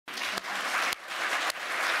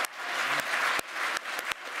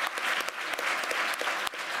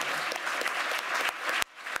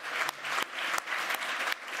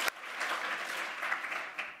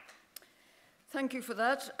Thank you for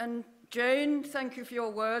that. And Jane, thank you for your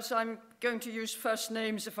words. I'm going to use first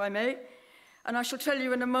names, if I may, and I shall tell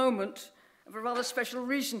you in a moment of a rather special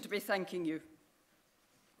reason to be thanking you.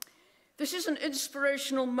 This is an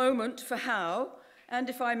inspirational moment for HAU, and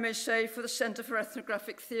if I may say, for the Centre for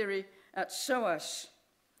Ethnographic Theory at SOAS.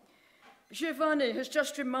 Giovanni has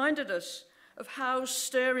just reminded us of HAU's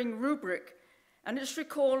stirring rubric and its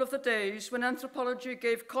recall of the days when anthropology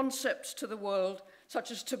gave concepts to the world, such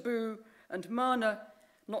as taboo and mana,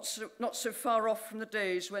 not so far off from the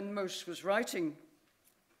days when Mauss was writing.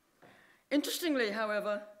 Interestingly,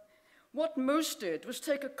 however, what Mauss did was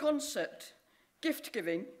take a concept,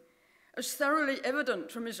 gift-giving, as thoroughly evident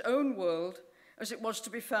from his own world as it was to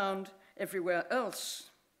be found everywhere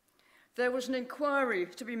else. There was an inquiry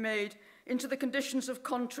to be made into the conditions of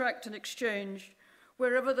contract and exchange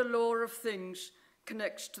wherever the law of things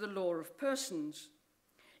connects to the law of persons.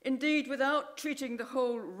 Indeed, without treating the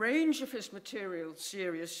whole range of his material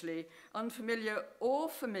seriously, unfamiliar or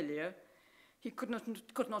familiar, he could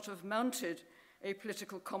not have mounted a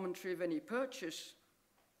political commentary of any purchase.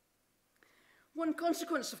 One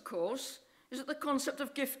consequence, of course, is that the concept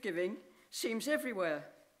of gift-giving seems everywhere.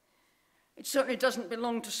 It certainly doesn't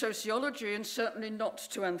belong to sociology and certainly not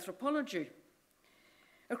to anthropology.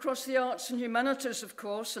 Across the arts and humanities, of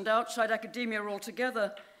course, and outside academia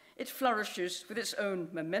altogether, it flourishes with its own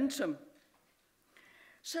momentum.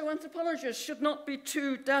 So anthropologists should not be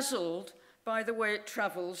too dazzled by the way it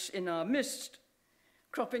travels in our midst,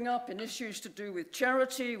 cropping up in issues to do with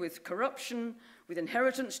charity, with corruption, with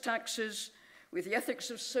inheritance taxes, with the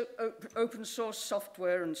ethics of open source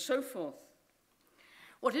software and so forth.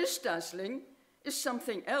 What is dazzling is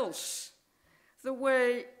something else, the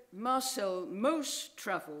way Marcel Mauss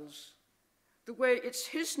travels, the way it's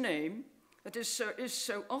his name that is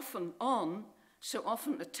so often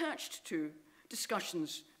attached to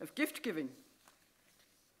discussions of gift-giving.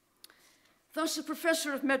 Thus, a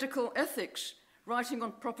professor of medical ethics writing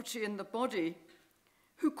on property in the body,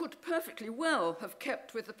 who could perfectly well have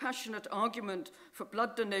kept with the passionate argument for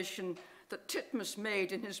blood donation that Titmuss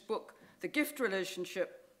made in his book, The Gift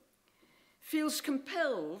Relationship, feels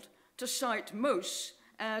compelled to cite Mauss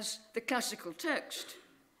as the classical text.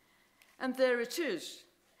 And there it is,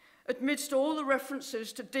 amidst all the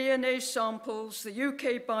references to DNA samples, the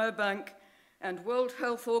UK Biobank, and World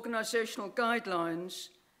Health Organizational guidelines,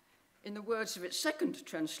 in the words of its second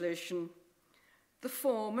translation, the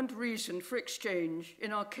form and reason for exchange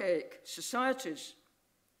in archaic societies.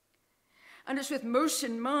 And it's with Mauss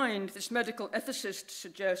in mind, this medical ethicist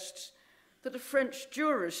suggests that a French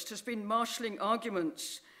jurist has been marshalling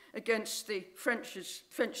arguments against the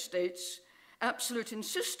French state's absolute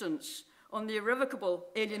insistence on the irrevocable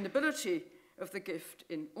alienability of the gift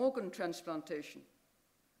in organ transplantation.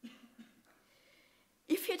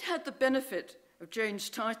 If he'd had the benefit of Jane's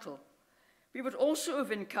title, we would also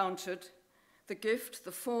have encountered the gift,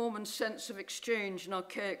 the form and sense of exchange in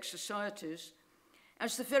archaic societies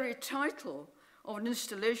as the very title of an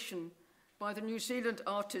installation by the New Zealand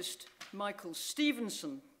artist Michael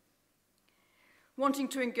Stevenson. Wanting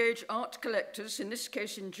to engage art collectors, in this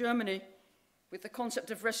case in Germany, with the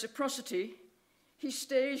concept of reciprocity, he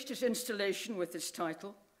staged his installation with this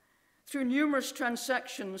title through numerous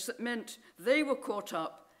transactions that meant they were caught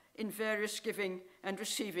up in various giving and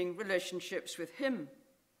receiving relationships with him.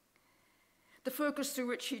 The focus through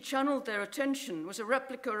which he channeled their attention was a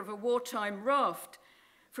replica of a wartime raft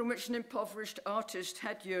from which an impoverished artist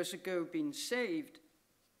had years ago been saved.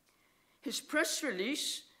 His press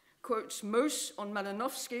release quotes Mauss on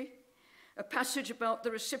Malinowski, a passage about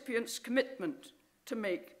the recipient's commitment to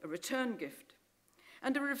make a return gift,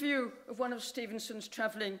 and a review of one of Stevenson's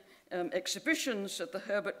traveling exhibitions at the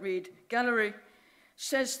Herbert Reed Gallery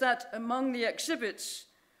says that among the exhibits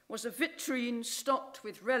was a vitrine stocked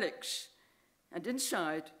with relics, and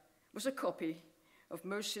inside was a copy of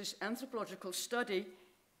Mauss's anthropological study,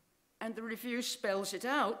 and the review spells it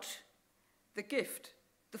out, the gift,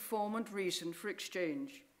 the form and reason for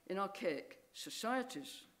exchange in archaic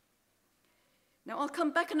societies. Now, I'll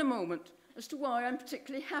come back in a moment as to why I'm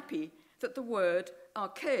particularly happy that the word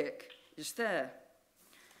archaic is there,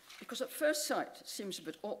 because at first sight it seems a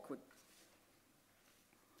bit awkward.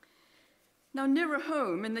 Now, nearer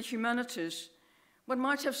home in the humanities, one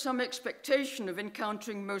might have some expectation of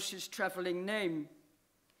encountering Mauss's travelling name.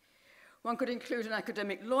 One could include an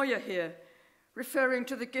academic lawyer here, referring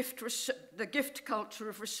to the gift culture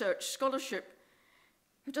of research scholarship,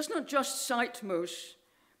 who does not just cite Mauss,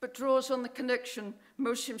 but draws on the connection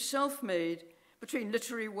Mauss himself made between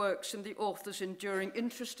literary works and the author's enduring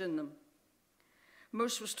interest in them.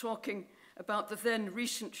 Mauss was talking about the then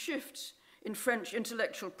recent shifts in French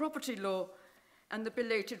intellectual property law and the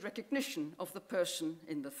belated recognition of the person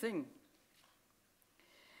in the thing.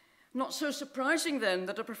 Not so surprising then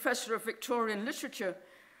that a professor of Victorian literature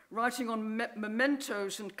writing on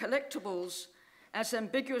mementos and collectibles as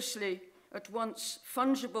ambiguously at once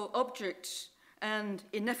fungible objects and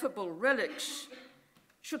ineffable relics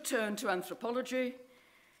should turn to anthropology,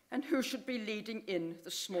 and who should be leading in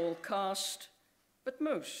the small cast but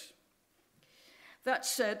Mauss. That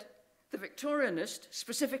said, the Victorianist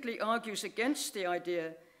specifically argues against the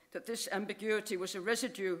idea that this ambiguity was a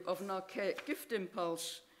residue of an archaic gift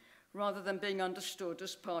impulse rather than being understood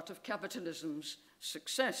as part of capitalism's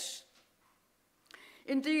success.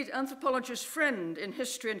 Indeed, anthropologist friend in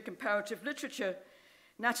history and comparative literature,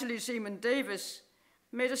 Natalie Zeman-Davis,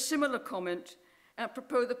 made a similar comment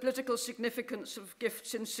apropos the political significance of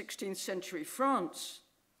gifts in 16th century France.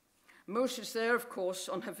 Mauss is there, of course,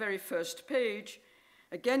 on her very first page,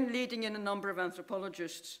 again leading in a number of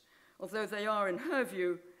anthropologists, although they are, in her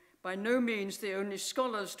view, by no means the only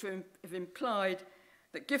scholars to have implied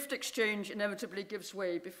that gift exchange inevitably gives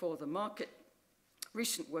way before the market.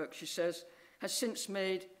 Recent work, she says, has since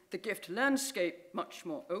made the gift landscape much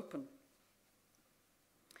more open.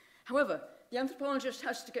 However, the anthropologist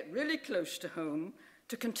has to get really close to home,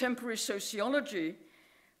 to contemporary sociology,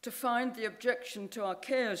 to find the objection to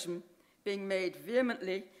archaism being made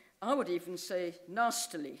vehemently, I would even say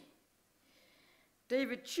nastily.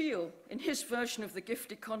 David Cheel, in his version of the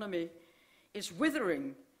gift economy, is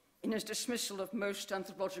withering in his dismissal of most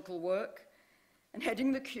anthropological work, and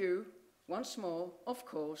heading the queue, once more, of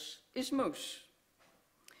course, is Mauss.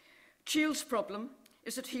 Cheel's problem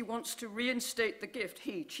is that he wants to reinstate the gift,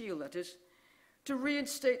 Cheel that is, to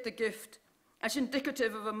reinstate the gift as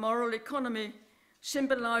indicative of a moral economy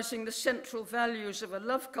symbolizing the central values of a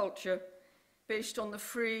love culture based on the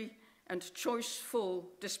free and choiceful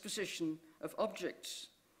disposition of objects.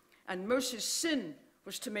 And Mauss's sin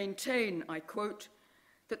was to maintain, I quote,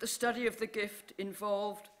 that the study of the gift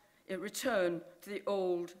involved a return to the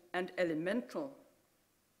old and elemental.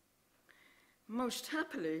 Most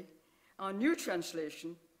happily, our new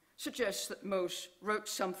translation suggests that Mauss wrote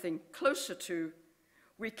something closer to,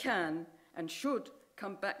 we can and should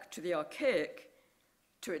come back to the archaic,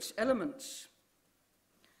 to its elements.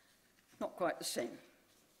 Not quite the same,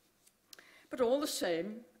 but all the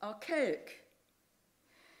same, archaic.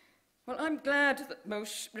 Well, I'm glad that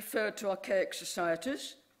Mauss referred to archaic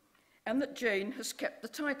societies and that Jane has kept the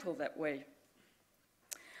title that way.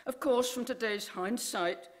 Of course, from today's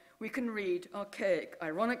hindsight, we can read archaic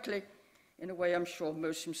ironically, in a way I'm sure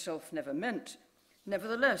Mauss himself never meant.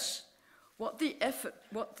 Nevertheless, what the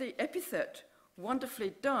epithet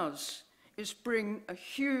wonderfully does is bring a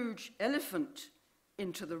huge elephant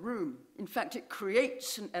into the room. In fact, it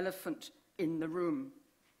creates an elephant in the room.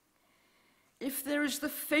 If there is the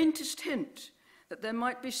faintest hint that there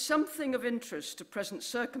might be something of interest to present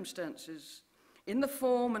circumstances in the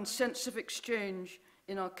form and sense of exchange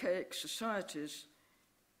in archaic societies,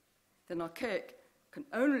 then archaic can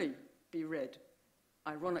only be read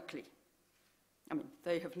ironically. I mean,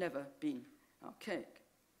 they have never been archaic.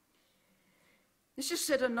 This is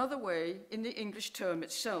said another way in the English term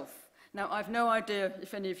itself. Now, I've no idea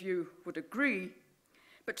if any of you would agree,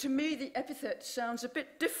 but to me the epithet sounds a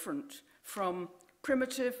bit different from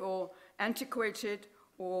primitive or antiquated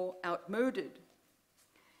or outmoded.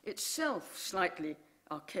 Itself slightly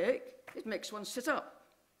archaic, it makes one sit up.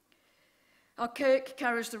 Archaic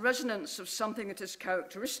carries the resonance of something that is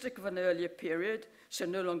characteristic of an earlier period, so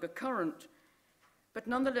no longer current, but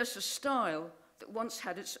nonetheless a style that once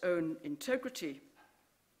had its own integrity.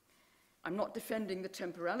 I'm not defending the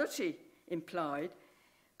temporality implied,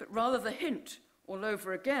 but rather the hint all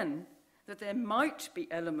over again that there might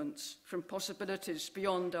be elements from possibilities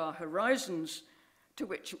beyond our horizons to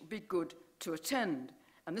which it would be good to attend.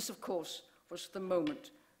 And this, of course, was the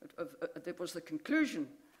moment, it was the conclusion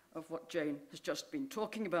of what Jane has just been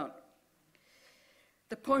talking about.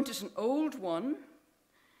 The point is an old one,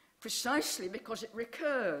 precisely because it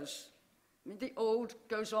recurs. I mean, the old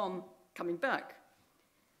goes on coming back,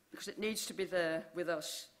 because it needs to be there with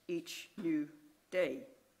us each new day.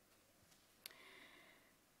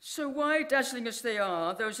 So why, dazzling as they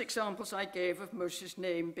are, those examples I gave of Mauss's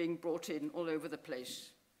name being brought in all over the place?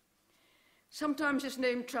 Sometimes his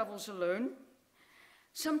name travels alone.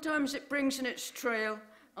 Sometimes it brings in its trail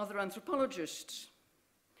other anthropologists.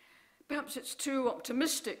 Perhaps it's too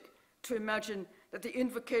optimistic to imagine that the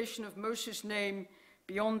invocation of Mauss's name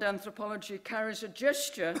beyond anthropology carries a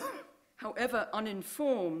gesture, however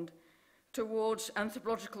uninformed, towards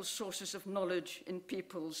anthropological sources of knowledge in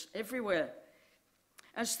peoples everywhere,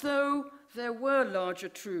 as though there were larger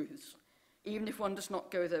truths, even if one does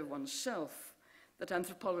not go there oneself, that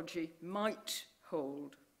anthropology might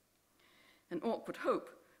hold. An awkward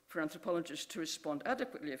hope for anthropologists to respond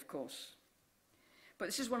adequately, of course. But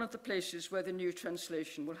this is one of the places where the new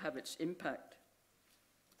translation will have its impact.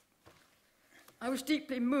 I was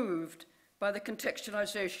deeply moved by the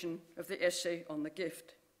contextualization of the essay on the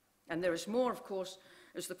gift. And there is more, of course,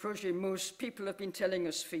 as the projet Mauss people have been telling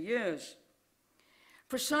us for years.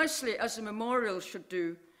 Precisely as a memorial should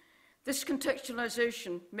do, this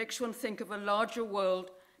contextualization makes one think of a larger world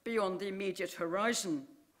beyond the immediate horizon,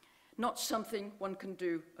 not something one can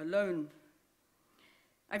do alone.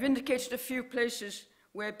 I've indicated a few places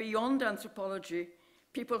where beyond anthropology,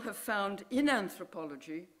 people have found in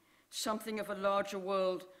anthropology something of a larger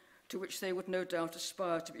world to which they would no doubt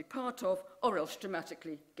aspire to be part of, or else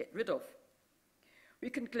dramatically get rid of. We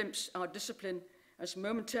can glimpse our discipline as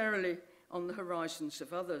momentarily on the horizons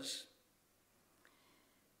of others.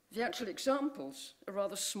 The actual examples are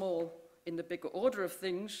rather small in the bigger order of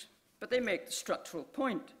things, but they make the structural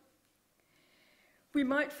point. We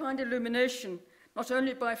might find illumination not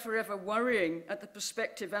only by forever worrying at the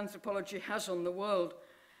perspective anthropology has on the world,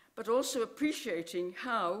 but also appreciating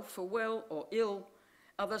how, for well or ill,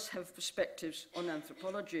 others have perspectives on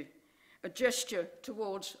anthropology, a gesture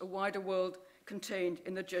towards a wider world contained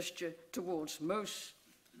in the gesture towards Mauss.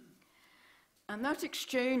 And that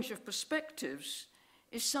exchange of perspectives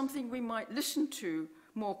is something we might listen to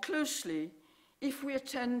more closely if we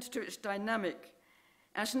attend to its dynamic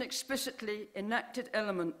as an explicitly enacted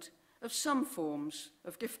element of some forms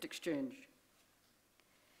of gift exchange.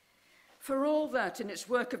 For all that, in its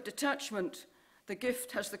work of detachment, the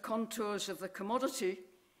gift has the contours of the commodity,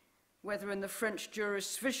 whether in the French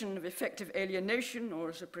jurist's vision of effective alienation or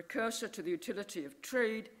as a precursor to the utility of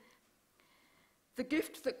trade, the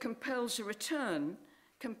gift that compels a return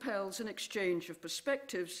compels an exchange of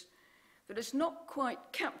perspectives that is not quite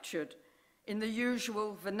captured in the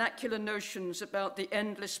usual vernacular notions about the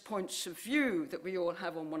endless points of view that we all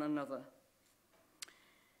have on one another.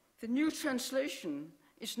 The new translation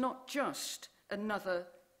is not just another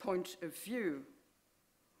point of view.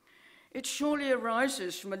 It surely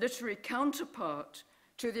arises from a literary counterpart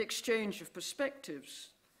to the exchange of perspectives,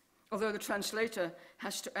 although the translator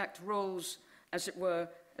has to act roles, as it were,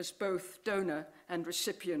 as both donor and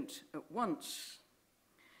recipient at once.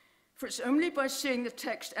 For it's only by seeing the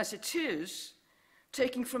text as it is,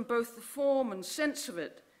 taking from both the form and sense of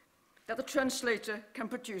it, that the translator can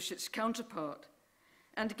produce its counterpart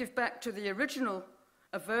and give back to the original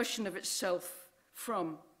a version of itself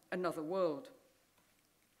from another world.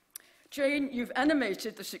 Jane, you've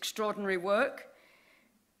animated this extraordinary work.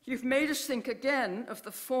 You've made us think again of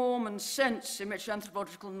the form and sense in which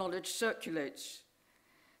anthropological knowledge circulates.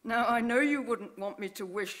 Now, I know you wouldn't want me to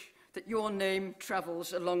wish that your name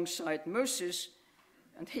travels alongside Mauss's,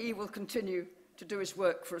 and he will continue to do his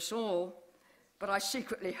work for us all, but I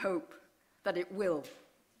secretly hope that it will.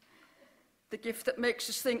 The gift that makes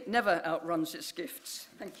us think never outruns its gifts.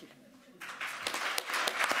 Thank you.